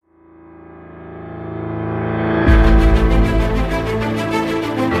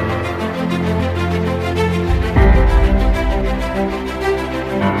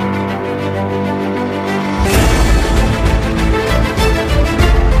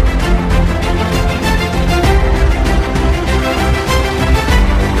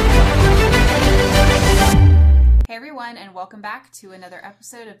back to another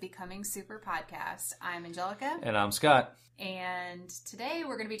episode of Becoming Super Podcast. I'm Angelica. And I'm Scott. And today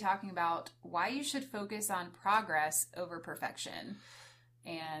we're going to be talking about why you should focus on progress over perfection.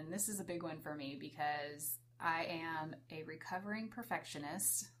 And this is a big one for me because I am a recovering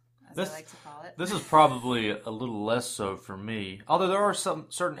perfectionist, as I like to call it. This is probably a little less so for me. Although there are some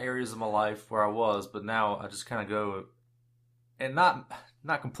certain areas of my life where I was, but now I just kind of go and not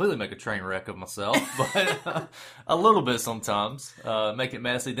completely make a train wreck of myself, but a little bit sometimes. Make it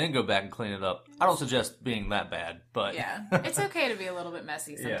messy, then go back and clean it up. I don't suggest being that bad, but yeah, it's okay to be a little bit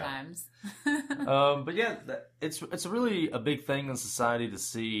messy sometimes. But yeah, it's really a big thing in society to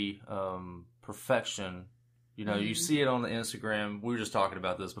see perfection. You know, you see it on the Instagram. We were just talking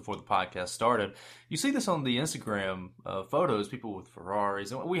about this before the podcast started. You see this on the Instagram photos, people with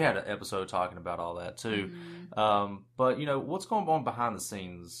Ferraris. And we had an episode talking about all that too. But, you know, what's going on behind the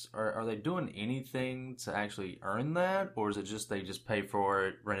scenes? Are they doing anything to actually earn that? Or is it just they just pay for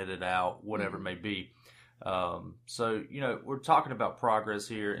it, rented it out, whatever it may be? So, you know, we're talking about progress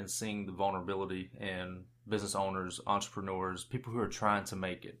here and seeing the vulnerability in business owners, entrepreneurs, people who are trying to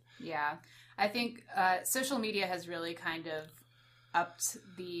make it. Yeah. I think social media has really kind of upped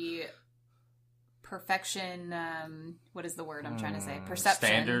the perfection, what is the word I'm trying to say? Perception.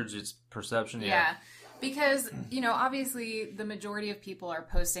 Standards, it's perception, yeah. Because, you know, obviously the majority of people are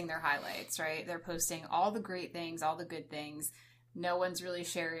posting their highlights, right? They're posting all the great things, all the good things. No one's really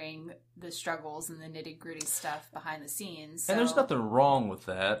sharing the struggles and the nitty-gritty stuff behind the scenes. So. And there's nothing wrong with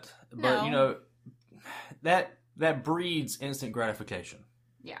that. But, you know, that breeds instant gratification.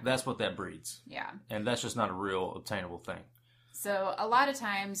 Yeah. That's what that breeds. Yeah. And that's just not a real obtainable thing. So a lot of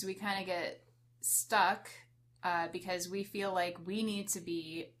times we kind of get stuck because we feel like we need to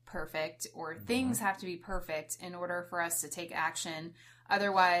be perfect or things have to be perfect in order for us to take action.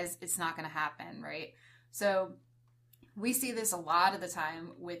 Otherwise, it's not going to happen, right? So we see this a lot of the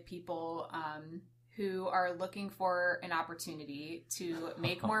time with people who are looking for an opportunity to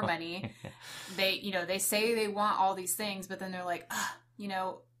make more money. They say they want all these things, but then they're like, you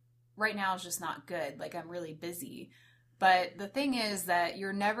know, right now is just not good. Like, I'm really busy. But the thing is that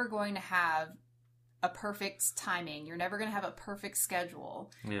you're never going to have a perfect timing. You're never going to have a perfect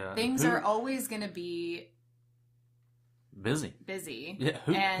schedule. Yeah. Things are always going to be busy.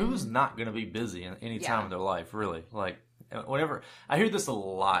 Yeah. Who's not going to be busy in any time of their life, really? Like, whenever I hear this a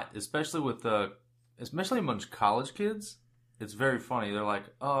lot, especially among college kids, it's very funny. They're like,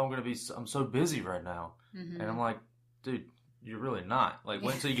 "Oh, I'm so busy right now," and I'm like, "Dude, you're really not. Like,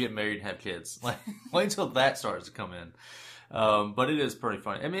 wait until you get married and have kids. Like, wait until that starts to come in." But it is pretty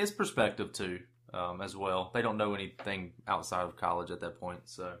funny. I mean, it's perspective too, as well. They don't know anything outside of college at that point,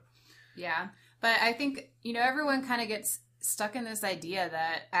 so. Yeah, but I think, you know, everyone kind of gets stuck in this idea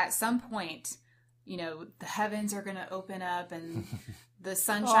that at some point, you know, the heavens are going to open up and the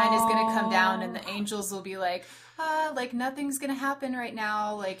sunshine is going to come down and the angels will be like nothing's going to happen right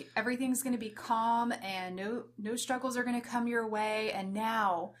now. Like, everything's going to be calm and no struggles are going to come your way. And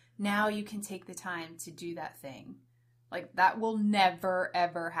now you can take the time to do that thing. Like, that will never,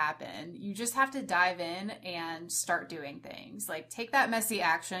 ever happen. You just have to dive in and start doing things. Like, take that messy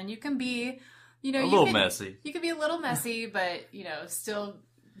action. You can be, you know, messy. You can be a little messy, but, you know, still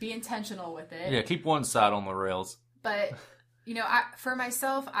be intentional with it. Yeah, keep one side on the rails. But, you know, for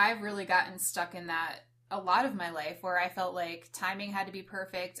myself, I've really gotten stuck in that a lot of my life where I felt like timing had to be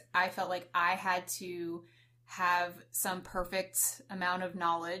perfect. I felt like I had to have some perfect amount of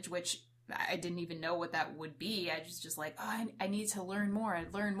knowledge, which I didn't even know what that would be. I was just like, I need to learn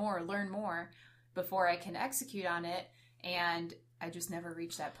more before I can execute on it. And I just never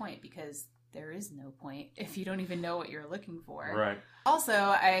reached that point because there is no point if you don't even know what you're looking for. Right. Also,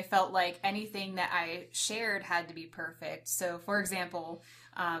 I felt like anything that I shared had to be perfect. So, for example,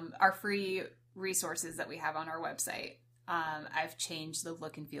 our free resources that we have on our website, I've changed the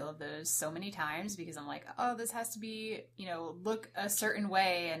look and feel of those so many times because I'm like, oh, this has to be, you know, look a certain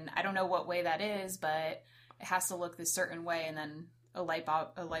way. And I don't know what way that is, but it has to look this certain way. And then a light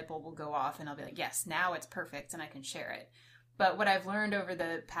bulb will go off and I'll be like, yes, now it's perfect and I can share it. But what I've learned over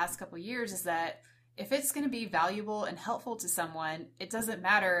the past couple of years is that if it's going to be valuable and helpful to someone, it doesn't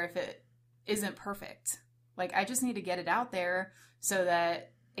matter if it isn't perfect. Like, I just need to get it out there so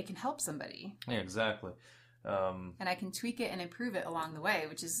that it can help somebody. Yeah, exactly. And I can tweak it and improve it along the way,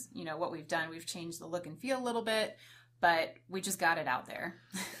 which is, you know, what we've done. We've changed the look and feel a little bit, but we just got it out there.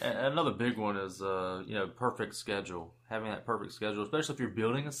 Another big one is, you know, perfect schedule. Having that perfect schedule, especially if you're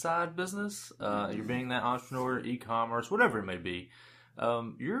building a side business, you're being that entrepreneur, e-commerce, whatever it may be.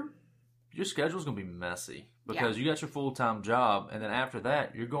 your schedule's going to be messy because you got your full-time job, and then after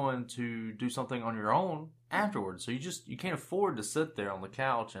that, you're going to do something on your own afterwards. So you can't afford to sit there on the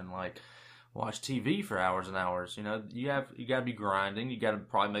couch and like watch TV for hours and hours. You know, you got to be grinding. You got to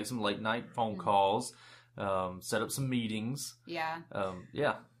probably make some late night phone calls, set up some meetings. Yeah.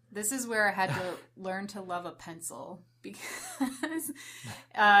 Yeah. This is where I had to learn to love a pencil because,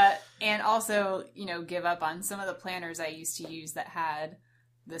 and also, you know, give up on some of the planners I used to use that had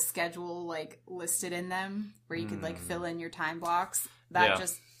the schedule like listed in them where you could like fill in your time blocks. That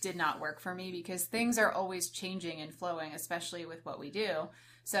just did not work for me because things are always changing and flowing, especially with what we do.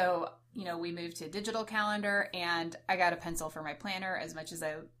 So, you know, we moved to a digital calendar and I got a pencil for my planner as much as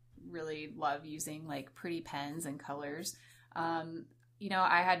I really love using like pretty pens and colors. You know,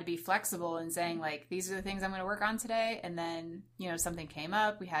 I had to be flexible in saying like, these are the things I'm going to work on today. And then, you know, something came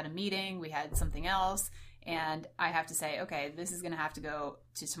up, we had a meeting, we had something else. And I have to say, okay, this is going to have to go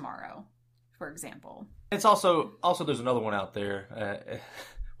to tomorrow, for example. It's also there's another one out there.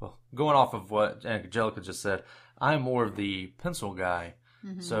 Well, going off of what Angelica just said, I'm more of the pencil guy.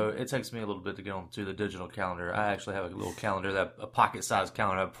 Mm-hmm. So it takes me a little bit to get onto the digital calendar. I actually have a little calendar, a pocket-sized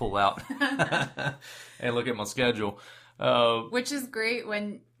calendar I pull out and look at my schedule. Which is great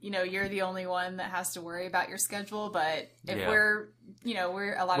when, you know, you're the only one that has to worry about your schedule. But if we're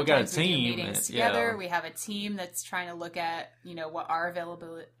a lot of times we do meetings together. We have a team that's trying to look at, you know, what our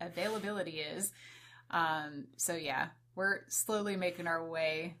availability is. So yeah, we're slowly making our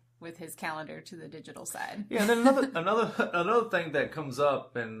way with his calendar to the digital side. Yeah, and then another thing that comes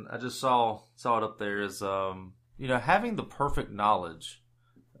up, and I just saw it up there, is you know, having the perfect knowledge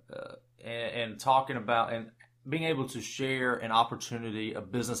and talking about and being able to share an opportunity, a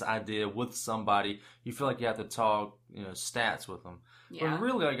business idea with somebody. You feel like you have to talk, you know, stats with them. Yeah. But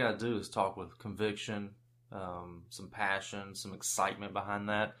really all you got to do is talk with conviction, some passion, some excitement behind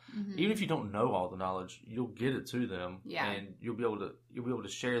that. Mm-hmm. Even if you don't know all the knowledge, you'll get it to them, and you'll be able to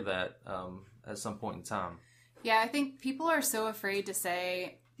share that at some point in time. Yeah, I think people are so afraid to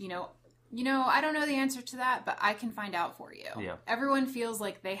say, you know, I don't know the answer to that, but I can find out for you. Yeah. Everyone feels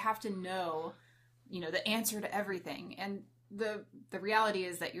like they have to know, you know, the answer to everything, and the reality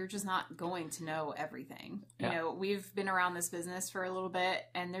is that you're just not going to know everything. You know, we've been around this business for a little bit,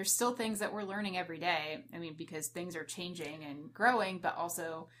 and there's still things that we're learning every day. I mean, because things are changing and growing, but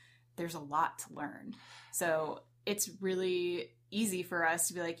also there's a lot to learn. So it's really easy for us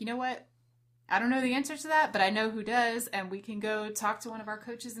to be like, you know what? I don't know the answer to that, but I know who does, and we can go talk to one of our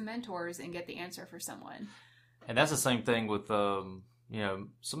coaches and mentors and get the answer for someone. And that's the same thing with you know,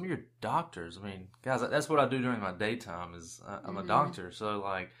 some of your doctors. I mean, guys, that's what I do during my daytime is I'm a doctor. So,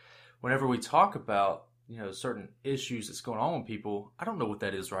 like, whenever we talk about, you know, certain issues that's going on with people, I don't know what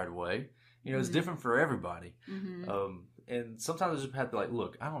that is right away. You know, it's different for everybody. Mm-hmm. And sometimes I just have to, like,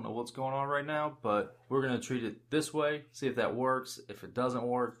 look, I don't know what's going on right now, but we're going to treat it this way, see if that works. If it doesn't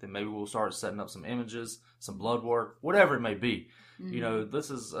work, then maybe we'll start setting up some images, some blood work, whatever it may be. Mm-hmm. You know, this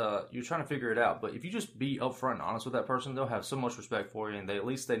is, you're trying to figure it out. But if you just be upfront and honest with that person, they'll have so much respect for you, and at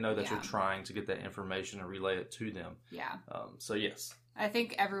least they know that you're trying to get that information and relay it to them. Yeah. So, yes. I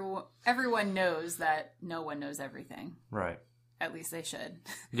think everyone knows that no one knows everything. Right. At least they should.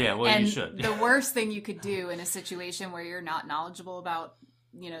 Yeah, well, and you should. The worst thing you could do in a situation where you're not knowledgeable about,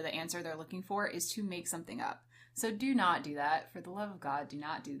 you know, the answer they're looking for is to make something up. So do not do that. For the love of God, do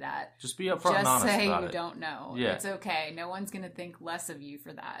not do that. Just be upfront and honest about it. Just say you don't know. Yeah. It's okay. No one's going to think less of you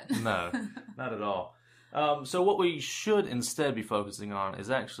for that. No, not at all. So what we should instead be focusing on is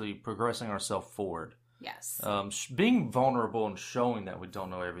actually progressing ourselves forward. Yes. Being vulnerable and showing that we don't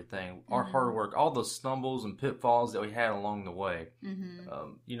know everything, our hard work, all the stumbles and pitfalls that we had along the way.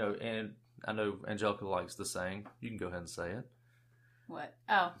 Mm-hmm. You know, and I know Angelica likes the saying. You can go ahead and say it. What?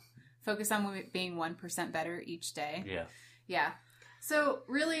 Oh, focus on being 1% better each day. Yeah. Yeah. So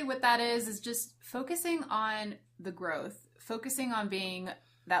really what that is just focusing on the growth, focusing on being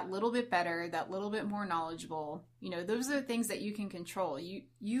that little bit better, that little bit more knowledgeable. You know, those are the things that you can control.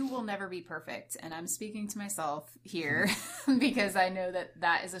 You will never be perfect. And I'm speaking to myself here because I know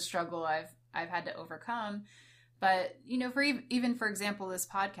that is a struggle I've had to overcome. But, you know, even for example, this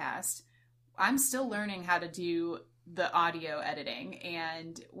podcast, I'm still learning how to do the audio editing,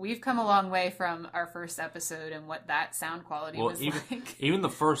 and we've come a long way from our first episode and what that sound quality was like. Even the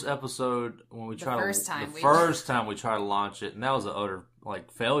first episode when we tried time we tried to launch it, and that was an utter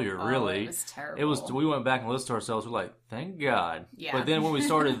failure. Really, it was terrible. We went back and listened to ourselves. We're like, thank God. Yeah. But then when we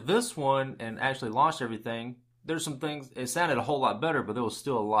started this one and actually launched everything, there's some things. It sounded a whole lot better, but there was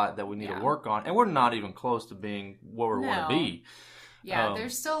still a lot that we need to work on, and we're not even close to being where we want to be. Yeah,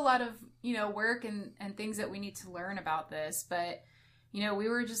 there's still a lot of, you know, work and things that we need to learn about this. But, we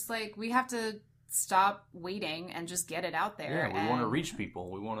were just like, we have to stop waiting and just get it out there. Yeah, we want to reach people.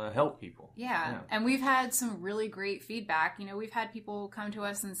 We want to help people. Yeah. And we've had some really great feedback. We've had people come to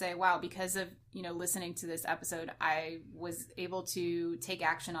us and say, wow, because of, listening to this episode, I was able to take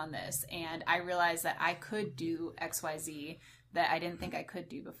action on this. And I realized that I could do XYZ that I didn't think I could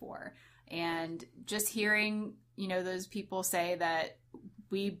do before. And just hearing, those people say that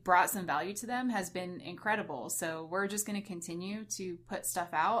we brought some value to them has been incredible. So we're just going to continue to put stuff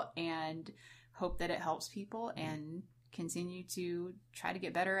out and hope that it helps people and continue to try to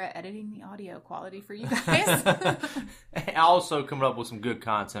get better at editing the audio quality for you guys. And also coming up with some good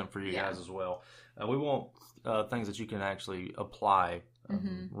content for you guys as well. We want things that you can actually apply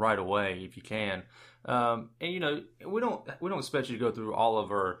right away if you can. And we don't expect you to go through all of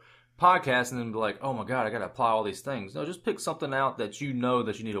our podcasts and then be like, oh my God, I got to apply all these things. No, just pick something out that you know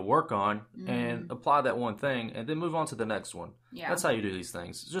that you need to work on and apply that one thing and then move on to the next one. Yeah. That's how you do these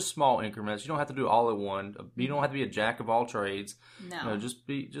things. It's just small increments. You don't have to do it all at one. You don't have to be a jack of all trades. No. Just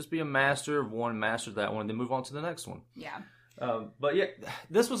be a master of one, master that one, and then move on to the next one. Yeah. But yeah,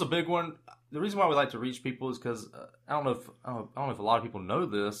 this was a big one. The reason why we like to reach people is because I don't know if a lot of people know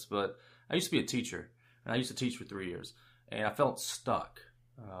this, but I used to be a teacher and I used to teach for 3 years and I felt stuck.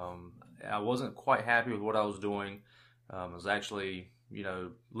 I wasn't quite happy with what I was doing. I was actually,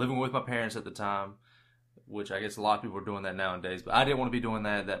 living with my parents at the time, which I guess a lot of people are doing that nowadays, but I didn't want to be doing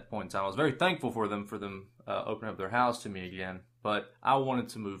that at that point in time. I was very thankful for them opening up their house to me again, but I wanted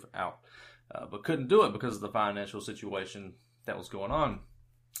to move out, but couldn't do it because of the financial situation that was going on.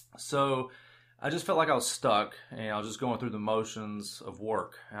 So I just felt like I was stuck and I was just going through the motions of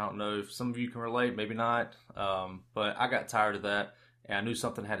work. I don't know if some of you can relate, maybe not, but I got tired of that. And I knew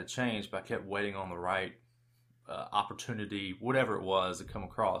something had to change, but I kept waiting on the right opportunity, whatever it was, to come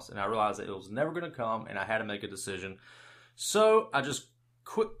across. And I realized that it was never going to come, and I had to make a decision. So I just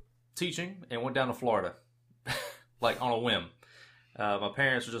quit teaching and went down to Florida, like on a whim. My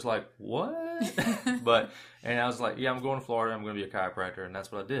parents were just like, what? And I was like, yeah, I'm going to Florida. I'm going to be a chiropractor. And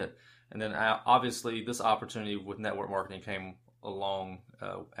that's what I did. And then obviously this opportunity with network marketing came along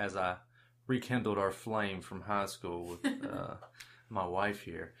as I rekindled our flame from high school with my wife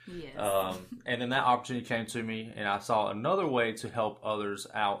here. Yes. And then that opportunity came to me, and I saw another way to help others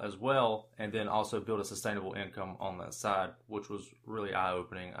out as well, and then also build a sustainable income on that side, which was really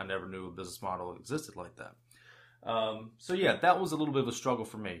eye-opening. I never knew a business model existed like that. So yeah, that was a little bit of a struggle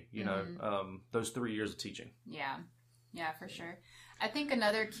for me, those 3 years of teaching. Yeah, for sure. I think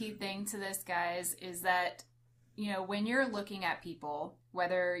another key thing to this, guys, is that, when you're looking at people,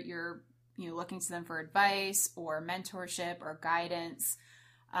 whether you're looking to them for advice or mentorship or guidance,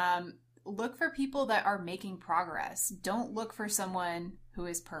 look for people that are making progress. Don't look for someone who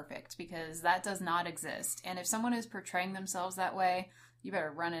is perfect, because that does not exist. And if someone is portraying themselves that way, you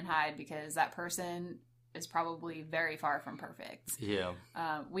better run and hide, because that person is probably very far from perfect. Yeah.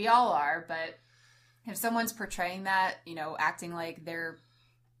 We all are, but if someone's portraying that, acting like they're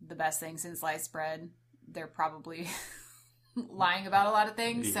the best thing since sliced bread, they're probably lying about a lot of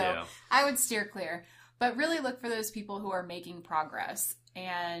things. So I would steer clear, but really look for those people who are making progress.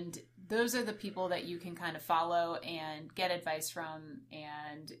 And those are the people that you can kind of follow and get advice from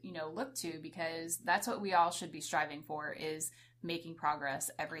and, look to, because that's what we all should be striving for, is making progress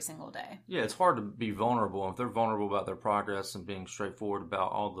every single day. Yeah, it's hard to be vulnerable. If they're vulnerable about their progress and being straightforward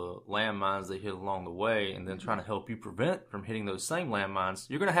about all the landmines they hit along the way, and then trying to help you prevent from hitting those same landmines,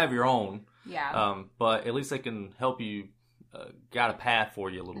 you're going to have your own. Yeah. But at least they can help you guide a path for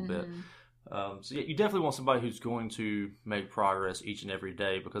you a little bit. So yeah, you definitely want somebody who's going to make progress each and every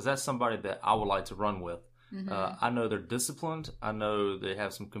day, because that's somebody that I would like to run with. I know they're disciplined. I know they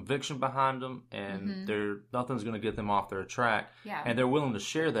have some conviction behind them, and nothing's going to get them off their track. Yeah. And they're willing to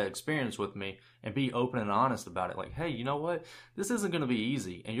share that experience with me and be open and honest about it. Like, hey, you know what? This isn't going to be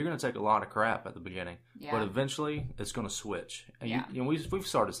easy, and you're going to take a lot of crap at the beginning, but eventually it's going to switch. And we've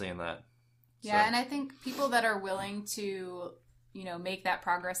started seeing that. Yeah, and I think people that are willing to, make that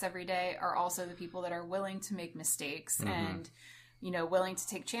progress every day are also the people that are willing to make mistakes and, willing to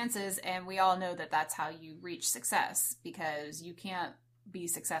take chances. And we all know that that's how you reach success, because you can't be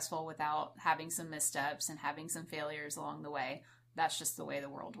successful without having some missteps and having some failures along the way. That's just the way the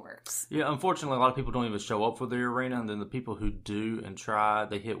world works. Yeah, unfortunately, a lot of people don't even show up for the arena. And then the people who do and try,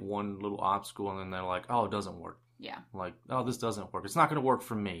 they hit one little obstacle and then they're like, oh, it doesn't work. Yeah. Like, oh, this doesn't work. It's not going to work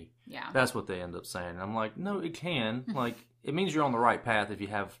for me. Yeah. That's what they end up saying. And I'm like, no, it can. Like, it means you're on the right path if you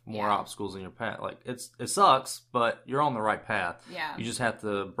have more obstacles in your path. Like, it sucks, but you're on the right path. Yeah. You just have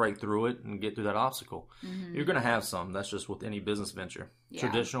to break through it and get through that obstacle. You're going to have some. That's just with any business venture,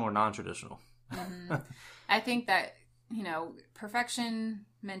 traditional or non-traditional. I think that, perfection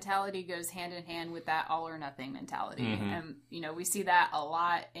mentality goes hand in hand with that all or nothing mentality. And, we see that a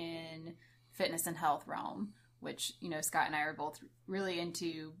lot in fitness and health realm, which, Scott and I are both really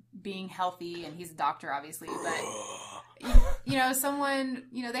into being healthy, and he's a doctor, obviously, but, someone,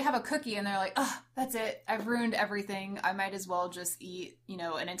 they have a cookie and they're like, oh, that's it. I've ruined everything. I might as well just eat,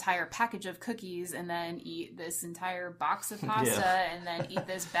 an entire package of cookies and then eat this entire box of pasta and then eat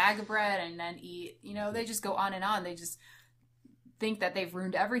this bag of bread and then eat, they just go on and on. They just think that they've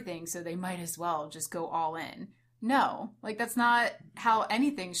ruined everything, so they might as well just go all in. No, that's not how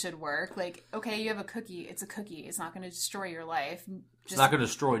anything should work. Okay, you have a cookie. It's a cookie. It's not going to destroy your life. It's not going to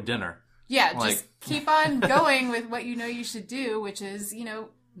destroy dinner. Yeah, just keep on going with what you should do, which is,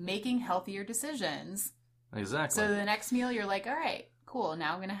 making healthier decisions. Exactly. So the next meal, you're like, all right, cool.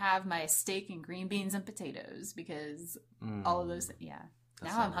 Now I'm going to have my steak and green beans and potatoes because all of those, Now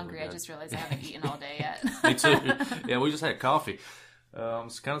I'm hungry. Really, I just realized I haven't eaten all day yet. Me too. Yeah, we just had coffee. I'm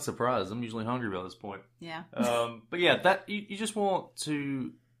kind of surprised. I'm usually hungry by this point. Yeah. But yeah, that you just want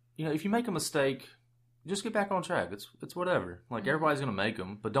to, if you make a mistake, just get back on track. It's whatever. Everybody's gonna make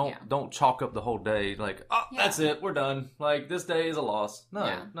them, but don't chalk up the whole day. That's it. We're done. This day is a loss.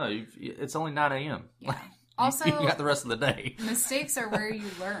 No, it's only 9 a.m. Yeah. Also, you got the rest of the day. Mistakes are where you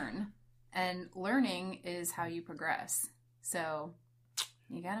learn, and learning is how you progress. So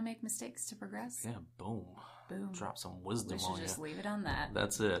you gotta make mistakes to progress. Yeah. Boom. Drop some wisdom on you. We should just leave it on that.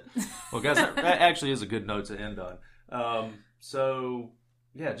 That's it. Well, guys, that actually is a good note to end on. So,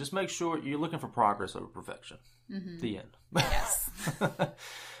 yeah, just make sure you're looking for progress over perfection. The end. Yes.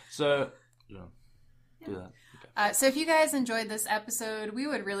 So, do that. Okay. So if you guys enjoyed this episode, we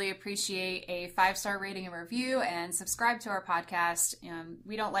would really appreciate a 5-star rating and review, and subscribe to our podcast.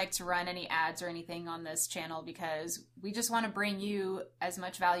 We don't like to run any ads or anything on this channel because we just want to bring you as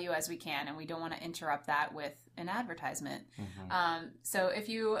much value as we can, and we don't want to interrupt that with an advertisement. So if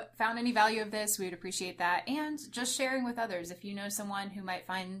you found any value of this, we would appreciate that, and just sharing with others. If you know someone who might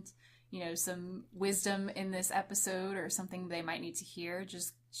find some wisdom in this episode or something they might need to hear,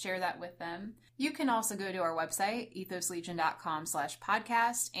 just share that with them. You can also go to our website,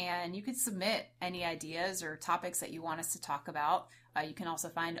 ethoslegion.com/podcast, and you can submit any ideas or topics that you want us to talk about. You can also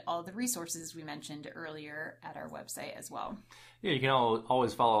find all the resources we mentioned earlier at our website as well. Yeah, you can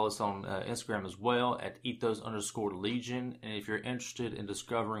always follow us on Instagram as well at ethos_legion. And if you're interested in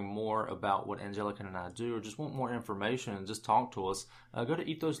discovering more about what Angelica and I do, or just want more information and just talk to us, go to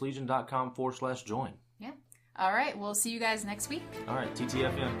ethoslegion.com/join. Yeah. All right. We'll see you guys next week. All right.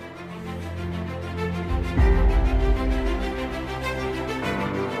 TTFN.